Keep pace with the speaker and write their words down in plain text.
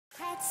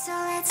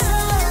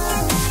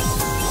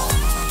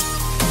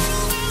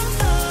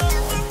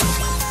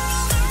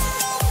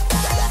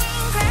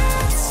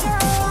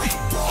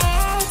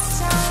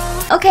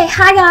Okay,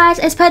 hi guys,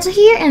 it's Pretzel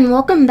here and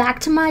welcome back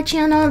to my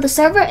channel. The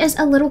server is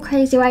a little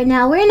crazy right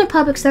now. We're in a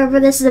public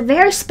server. This is a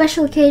very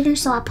special occasion,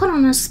 so I put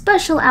on a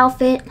special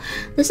outfit.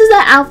 This is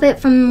that outfit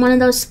from one of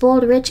those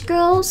spoiled rich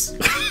girls.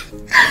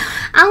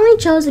 I only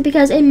chose it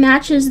because it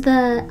matches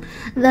the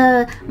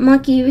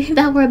monkey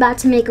that we're about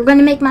to make. We're going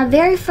to make my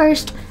very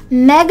first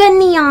mega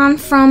neon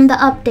from the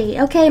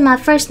update. Okay, my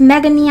first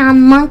mega neon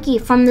monkey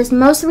from this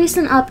most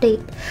recent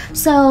update.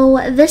 So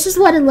this is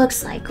what it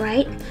looks like,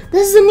 right?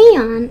 This is a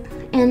neon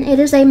and it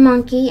is a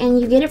monkey and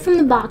you get it from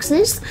the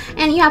boxes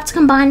and you have to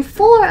combine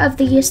 4 of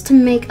these to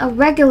make a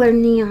regular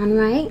neon,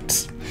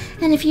 right?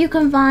 And if you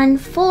combine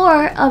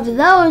 4 of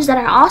those that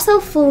are also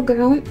full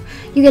grown,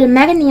 you get a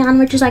mega neon,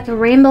 which is like a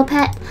rainbow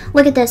pet.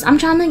 Look at this. I'm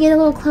trying to get a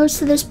little close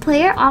to this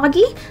player,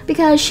 Augie,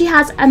 because she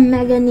has a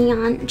mega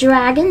neon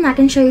dragon. I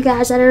can show you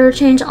guys that it'll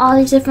change all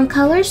these different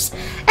colors.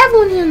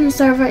 Everyone here in the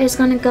server is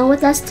going to go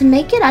with us to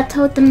make it. I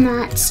told them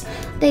that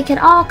they could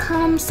all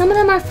come. Some of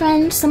them are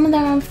friends, some of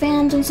them are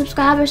fans and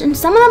subscribers, and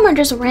some of them are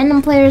just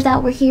random players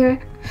that were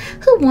here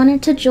who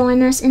wanted to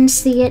join us and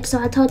see it. So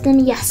I told them,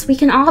 yes, we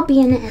can all be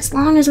in it as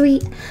long as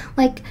we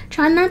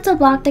try not to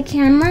block the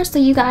camera so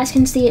you guys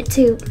can see it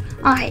too.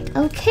 Alright,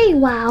 okay,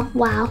 wow,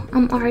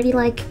 I'm already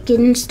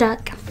getting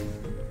stuck.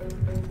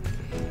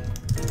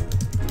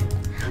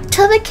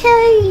 To the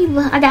cave!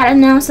 I gotta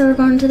announce that we're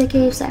going to the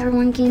cave so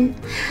everyone can.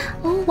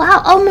 Oh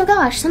wow, oh my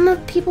gosh, some of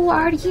the people were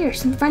already here.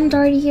 Some friends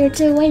already here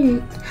too,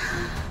 waiting.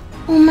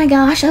 Oh my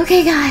gosh,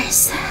 okay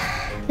guys.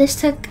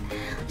 This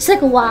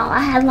took a while. I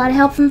had a lot of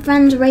help from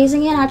friends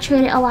raising it. I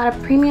traded a lot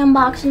of premium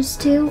boxes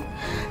too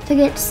to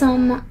get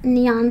some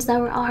neons that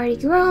were already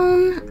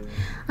grown.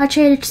 I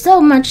traded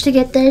so much to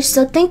get this,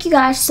 so thank you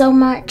guys so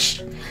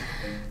much.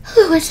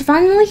 Whew, it's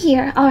finally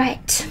here.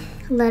 Alright,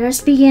 let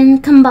us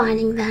begin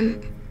combining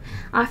them.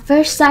 Our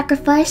first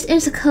sacrifice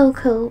is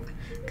Coco.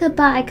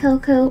 Goodbye,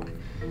 Coco.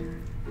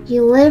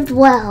 You lived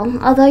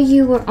well, although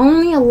you were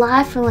only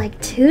alive for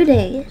like 2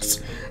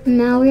 days.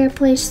 Now we are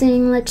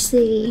placing, let's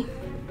see.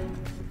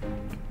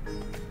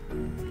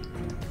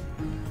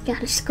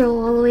 Gotta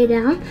scroll all the way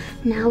down.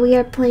 Now we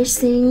are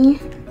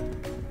placing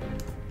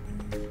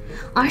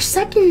our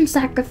second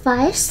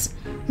sacrifice.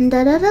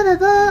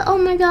 Oh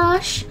my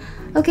gosh.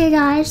 Okay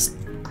guys,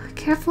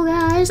 careful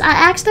guys. I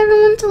asked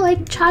everyone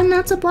to try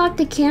not to block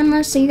the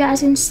camera so you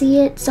guys can see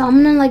it. So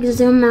I'm gonna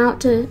zoom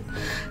out to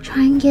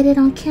try and get it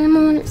on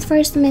camera when it's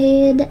first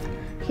made.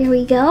 Here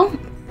we go.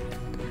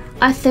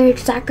 Our third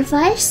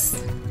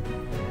sacrifice.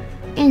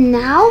 And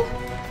now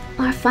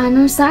our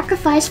final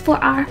sacrifice for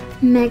our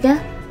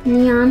mega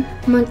neon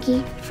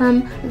monkey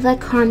from the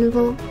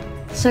Carnival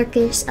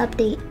Circus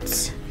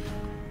updates.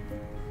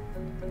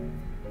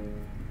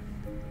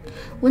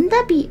 Wouldn't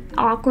that be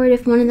awkward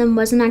if one of them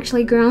wasn't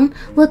actually grown?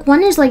 Look,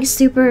 one is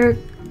super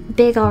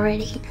big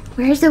already.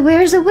 Where is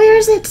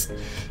it?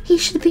 He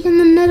should be in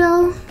the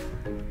middle.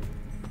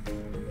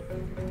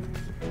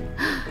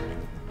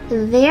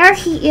 There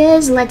he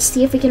is. Let's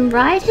see if we can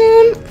ride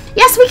him.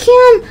 Yes, we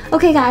can.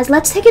 Okay, guys,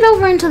 let's take it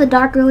over into the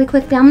dark really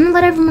quickly. I'm gonna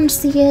let everyone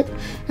see it,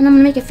 and I'm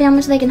gonna make it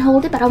family so they can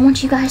hold it, but I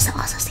want you guys to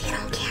also see it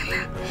on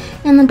camera.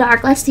 In the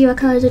dark, let's see what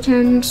colors it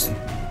turns.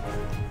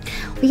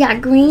 We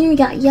got green, we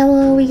got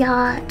yellow, we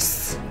got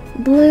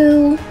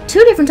blue. 2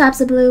 different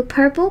types of blue,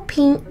 purple,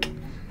 pink.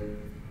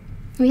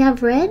 We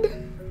have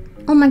red.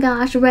 Oh my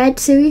gosh, red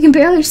too. You can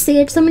barely see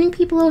it. So many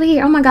people over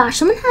here. Oh my gosh,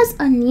 someone has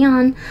a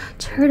neon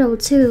turtle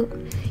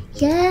too.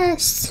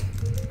 Yes.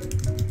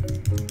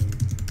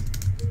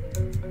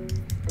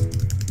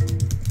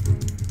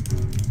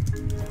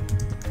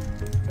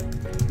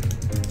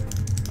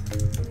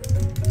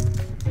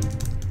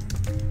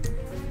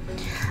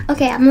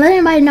 Okay, I'm letting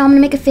everybody know I'm gonna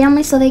make a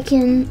family so they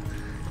can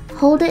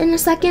hold it in a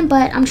second,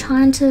 but I'm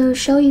trying to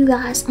show you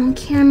guys on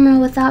camera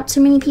without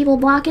too many people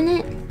blocking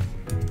it.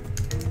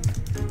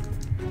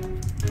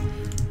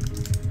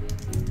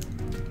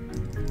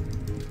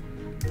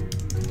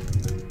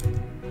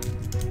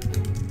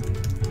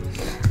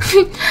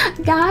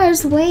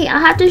 Guys, wait, I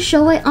have to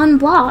show it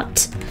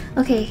unblocked.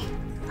 Okay,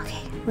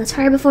 let's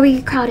hurry before we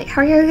get crowded.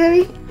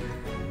 Hurry.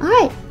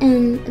 Alright,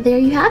 and there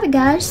you have it,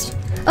 guys.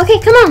 Okay,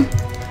 come on.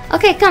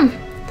 Okay, come.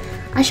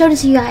 I showed it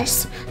to you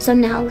guys. So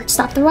now let's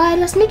stop the ride.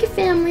 Let's make a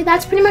family.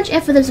 That's pretty much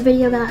it for this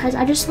video, guys.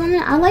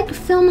 I like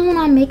filming when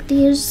I make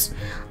these.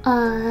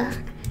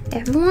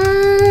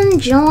 Everyone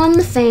join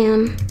the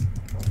fam.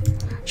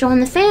 Join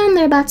the fam.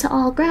 They're about to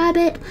all grab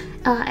it.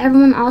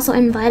 Everyone also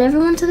invite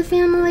everyone to the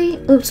family.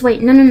 Oops,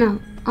 wait, no.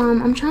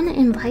 I'm trying to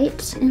invite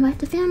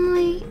the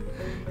family.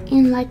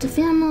 Invite the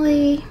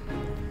family.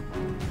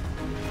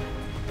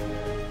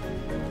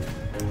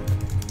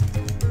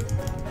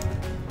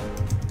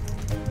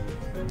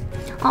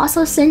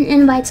 Also send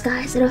invites,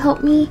 guys. It'll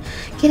help me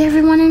get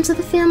everyone into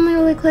the family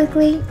really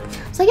quickly.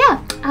 So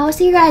yeah, I will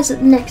see you guys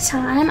next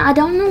time. I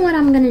don't know what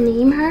I'm gonna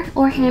name her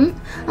or him.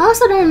 I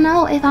also don't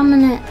know if I'm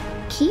gonna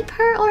keep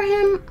her or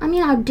him. I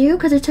mean, I do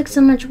because it took so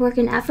much work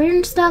and effort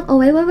and stuff. Oh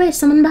wait,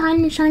 someone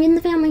behind me trying to get in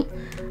the family.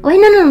 Oh wait,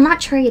 no,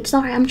 not trade.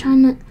 Sorry, I'm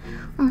trying to.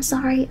 Oh,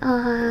 sorry.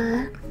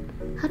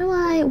 How do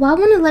I? Why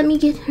won't it let me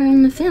get her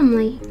in the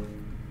family?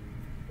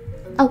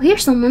 Oh,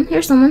 here's someone.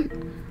 Here's someone.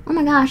 Oh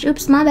my gosh.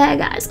 Oops, my bad,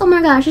 guys. Oh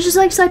my gosh, this is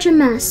like such a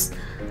mess.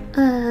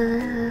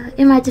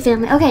 Invite the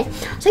family. Okay,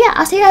 so yeah,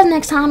 I'll see you guys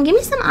next time. Give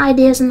me some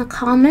ideas in the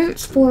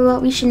comments for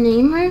what we should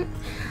name her,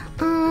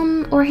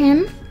 or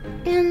him,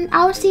 and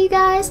I'll see you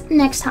guys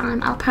next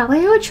time. I'll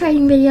probably do a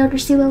trading video to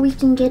see what we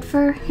can get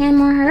for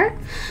him or her.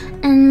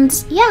 And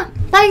yeah,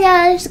 bye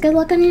guys. Good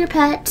luck on your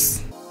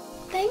pets.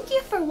 Thank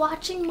you for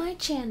watching my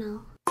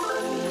channel.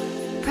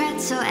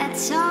 Pretzel,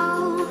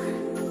 Etzel.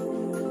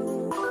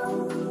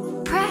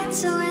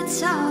 Pretzel,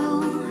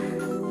 Etzel.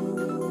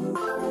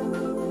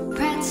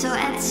 Pretzel,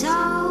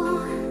 Etzel.